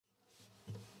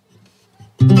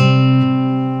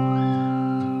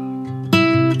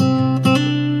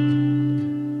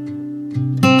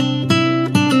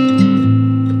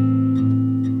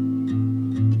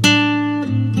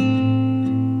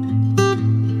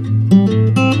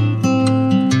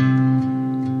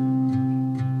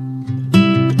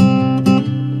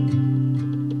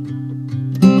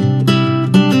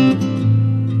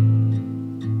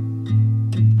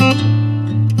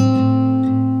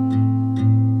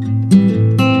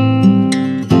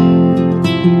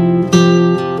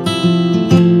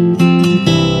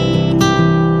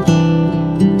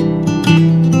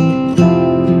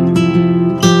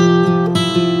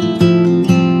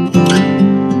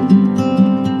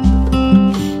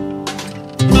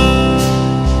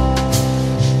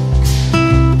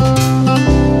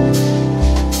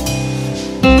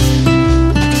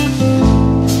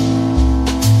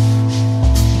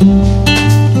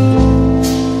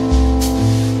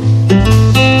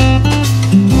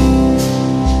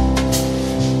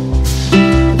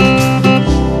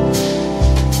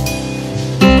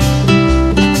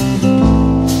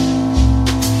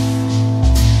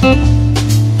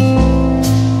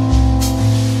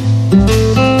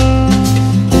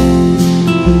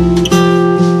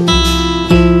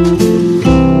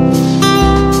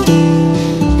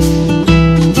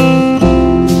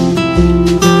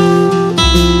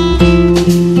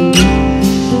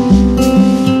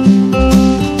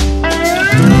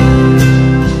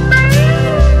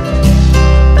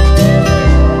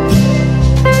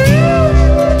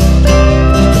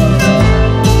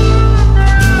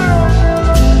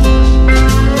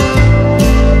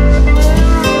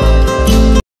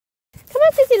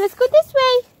Let's go this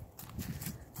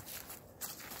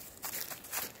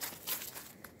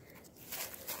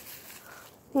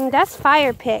way. That's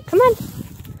Fire Pit. Come on.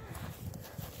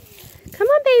 Come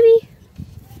on, baby.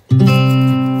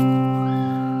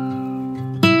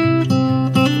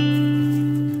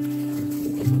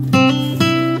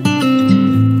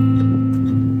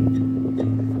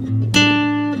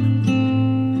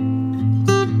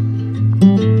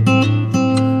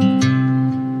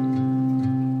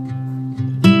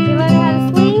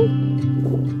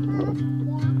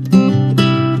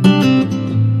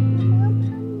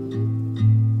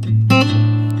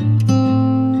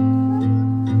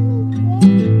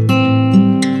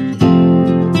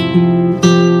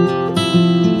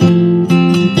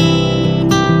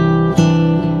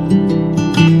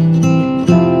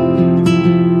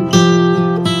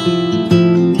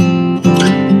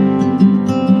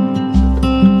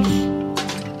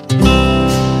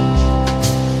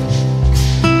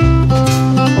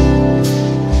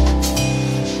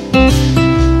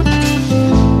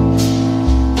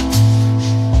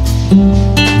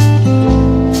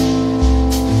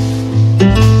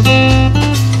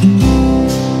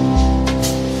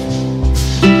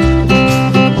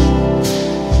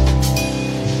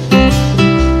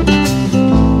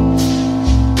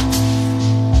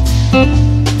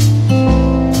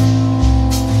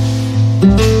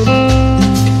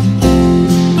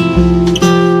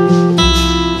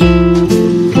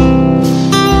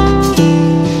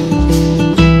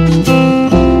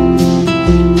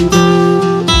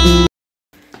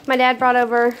 My dad brought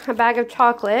over a bag of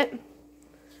chocolate.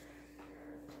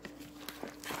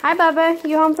 Hi, Bubba.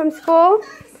 You home from school?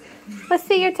 Let's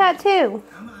see your tattoo.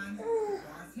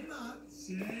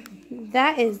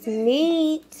 That is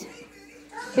neat.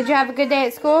 Did you have a good day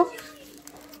at school?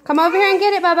 Come over here and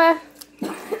get it, Bubba.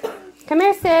 Come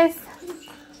here, sis.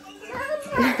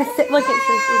 Look at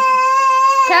Sissy.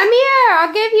 Come here.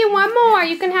 I'll give you one more.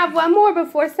 You can have one more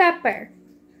before supper.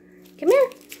 Come here.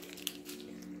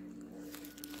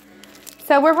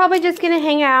 So we're probably just going to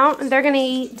hang out, and they're going to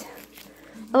eat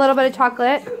a little bit of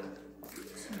chocolate.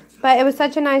 But it was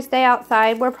such a nice day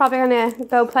outside. We're probably going to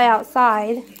go play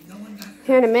outside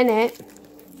here in a minute.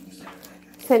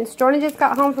 Since Jordan just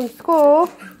got home from school,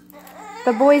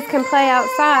 the boys can play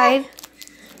outside.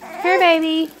 Here,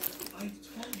 baby.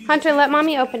 Hunter, let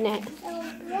mommy open it.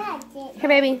 Here,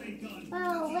 baby.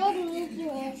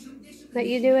 Let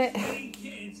you do it.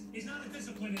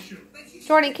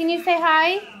 Jordan, can you say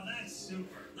hi?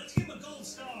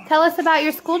 Tell us about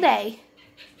your school day.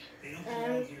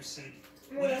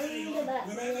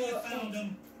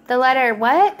 The letter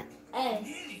what? A.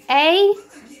 A?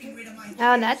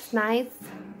 Oh, that's nice.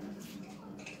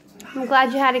 I'm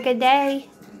glad you had a good day.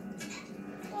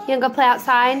 You gonna go play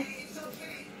outside?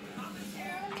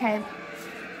 Okay.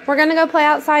 We're gonna go play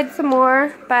outside some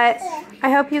more, but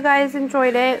I hope you guys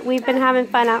enjoyed it. We've been having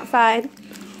fun outside.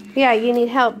 Yeah, you need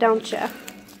help, don't you?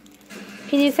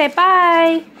 Can you say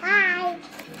bye? Bye.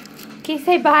 Can you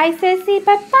say bye, Sissy?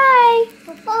 Bye-bye.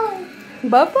 Bye-bye.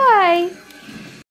 Bye-bye.